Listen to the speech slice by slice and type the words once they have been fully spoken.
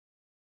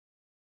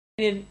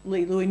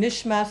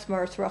Nishmas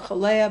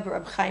Marachalea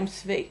Barab Chaim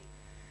Tzvi.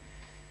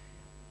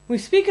 We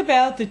speak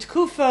about the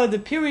Tkufa, the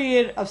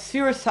period of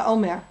Sefirat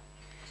HaOmer.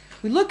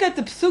 We look at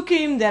the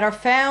psukim that are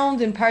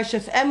found in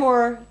Parshas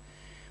Emor.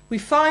 We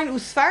find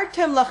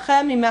Usfartem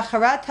lachem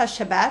mimacharat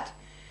haShabbat.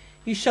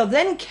 You shall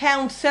then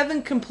count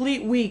 7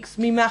 complete weeks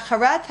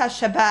mimacharat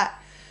haShabbat,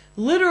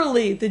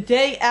 literally the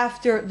day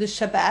after the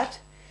Shabbat.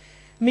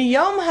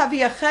 Miyom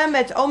haviachem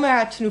et Omer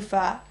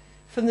hatnufa,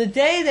 from the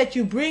day that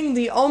you bring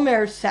the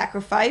Omer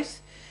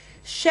sacrifice.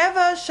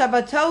 Sheva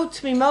Shabbatot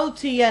tmimot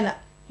tiyena.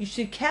 You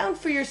should count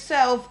for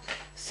yourself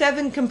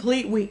 7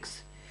 complete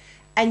weeks.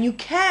 And you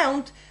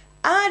count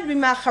ad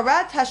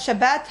mimacharat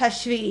haShabbat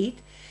hashvi'it.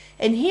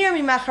 And here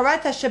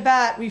mimacharat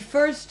haShabbat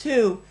refers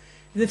to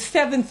the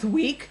 7th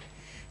week.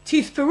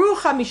 Tisperu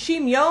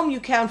chamishim yom, you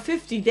count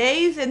 50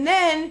 days. And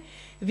then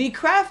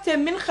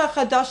vikraftem mincha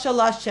chadasha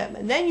l'Hashem.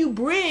 And then you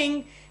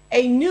bring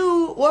a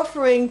new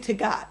offering to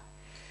God.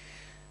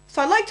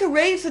 So I'd like to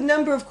raise a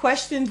number of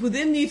questions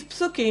within these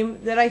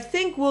psukim that I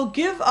think will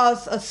give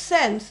us a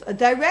sense, a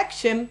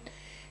direction,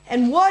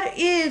 and what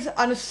is,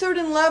 on a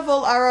certain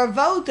level, our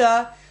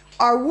avoda,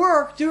 our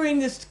work during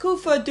this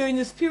tkufa, during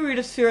this period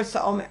of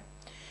Sefirat HaOmer.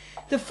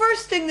 The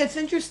first thing that's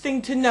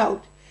interesting to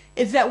note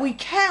is that we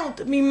count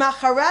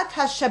mimacharat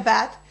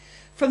haShabbat,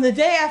 from the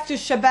day after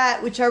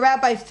Shabbat, which our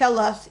rabbis tell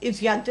us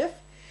is Yantif,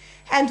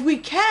 and we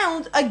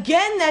count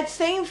again that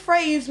same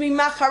phrase,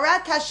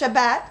 mimacharat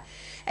haShabbat,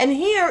 and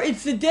here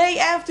it's the day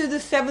after the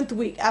 7th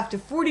week. After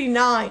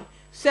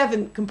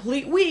 7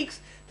 complete weeks,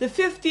 the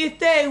 50th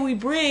day we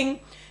bring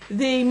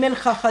the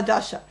Mincha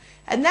Chadasha.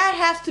 And that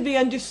has to be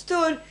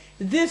understood,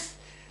 this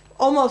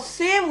almost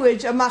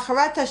sandwich of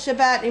Macharat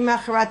HaShabbat and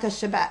Macharat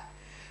HaShabbat.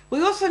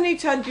 We also need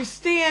to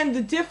understand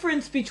the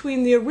difference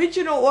between the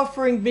original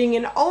offering being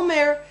an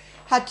Omer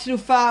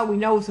HaTrufa, we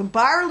know is a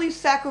barley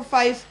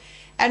sacrifice,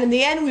 and in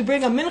the end we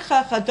bring a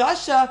Mincha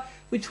Chadasha,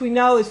 which we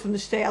know is from the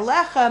Shtei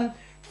Alechem,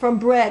 from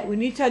bread. We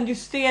need to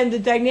understand the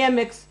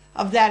dynamics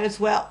of that as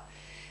well.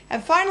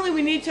 And finally,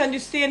 we need to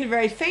understand a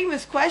very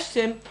famous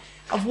question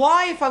of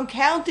why, if I'm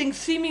counting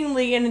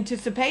seemingly in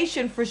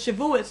anticipation for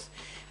Shavuos,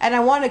 and I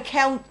want to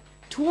count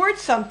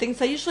towards something,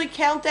 so I usually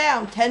count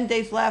down, 10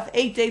 days left,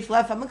 8 days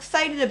left, I'm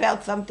excited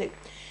about something.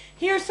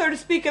 Here, so to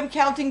speak, I'm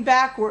counting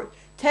backward.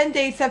 10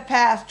 days have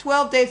passed,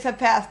 12 days have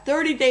passed,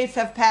 30 days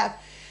have passed.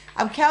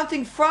 I'm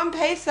counting from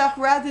Pesach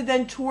rather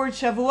than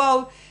towards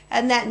Shavuot,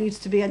 and that needs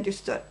to be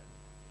understood.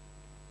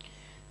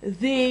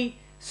 The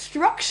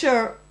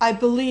structure, I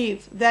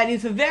believe, that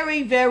is a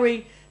very,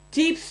 very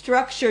deep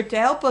structure to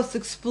help us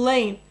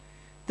explain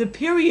the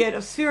period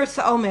of Sefirat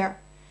HaOmer.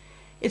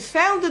 It's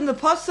found in the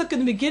Pesach in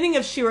the beginning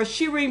of Shir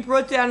HaShirim,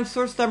 brought down in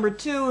source number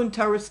 2 in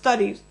Torah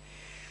studies,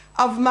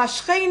 of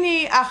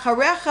Mashcheni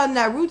Acharecha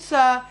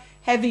Narutza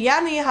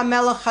Heviani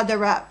Hamelach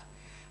Hadarav.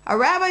 Our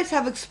rabbis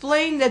have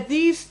explained that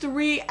these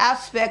 3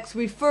 aspects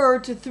refer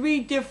to 3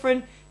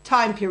 different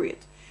time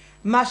periods.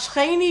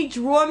 Mashcheni,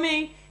 draw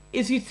me,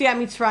 is Yitziat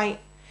Mitzrayim.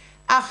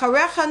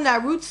 Acharecha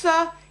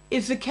Narutza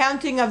is the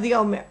counting of the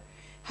Omer.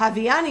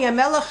 Haviani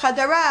Hamelach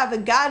Hadarav,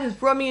 and God has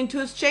brought me into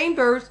his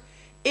chambers,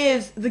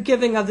 is the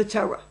giving of the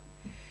Torah.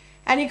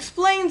 And he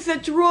explains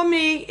that draw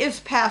me is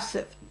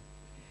passive.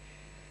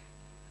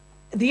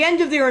 At the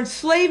end of their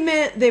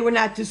enslavement, they were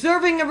not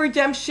deserving of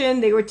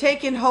redemption, they were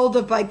taken hold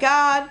of by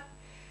God,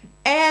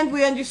 and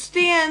we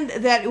understand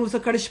that it was a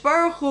Kadosh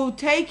Baruch Hu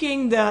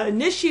taking the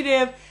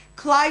initiative.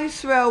 Klal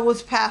Yisrael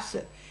was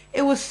passive.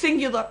 It was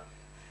singular,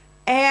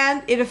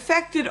 and it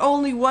affected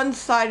only one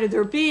side of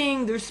their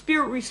being. Their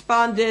spirit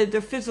responded, their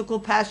physical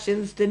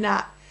passions did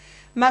not.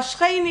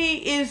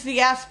 Mashcheni is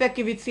the aspect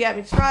of Yitziat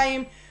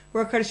Mitzrayim,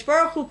 where Kadosh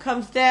Baruch Hu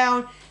comes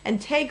down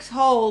and takes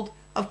hold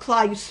of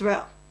Klal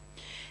Yisrael.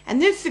 And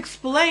this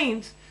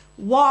explains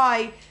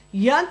why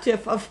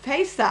Yantif of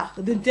Pesach,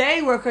 the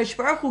day where Kadosh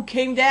Baruch Hu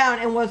came down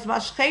and was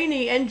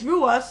Mashcheni and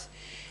drew us,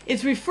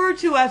 is referred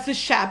to as the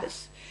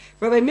Shabbos.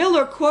 Rabbi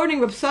Miller, quoting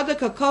Reb Tzadok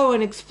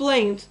HaKohen,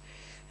 explains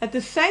that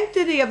the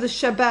sanctity of the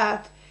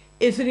Shabbat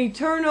is an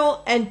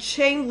eternal and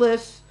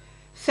chainless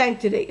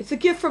sanctity. It's a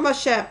gift from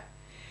Hashem.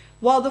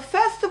 While the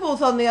festivals,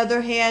 on the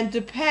other hand,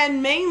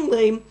 depend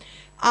mainly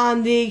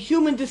on the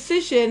human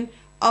decision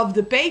of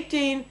the Beit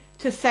Din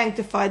to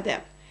sanctify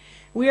them.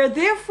 We are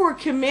therefore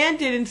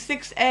commanded in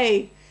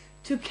 6a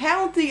to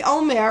count the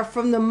Omer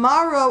from the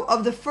morrow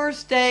of the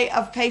first day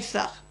of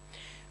Pesach,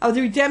 of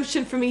the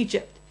redemption from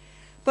Egypt.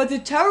 But the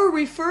Torah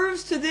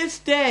refers to this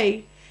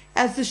day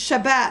as the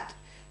Shabbat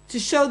to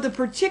show the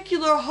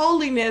particular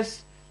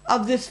holiness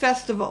of this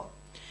festival.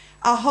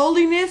 A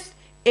holiness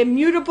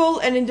immutable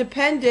and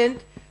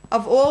independent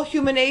of all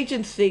human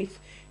agencies,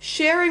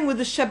 sharing with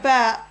the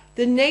Shabbat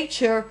the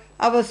nature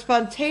of a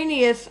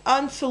spontaneous,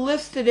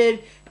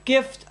 unsolicited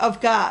gift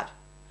of God.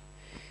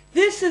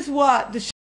 This is what the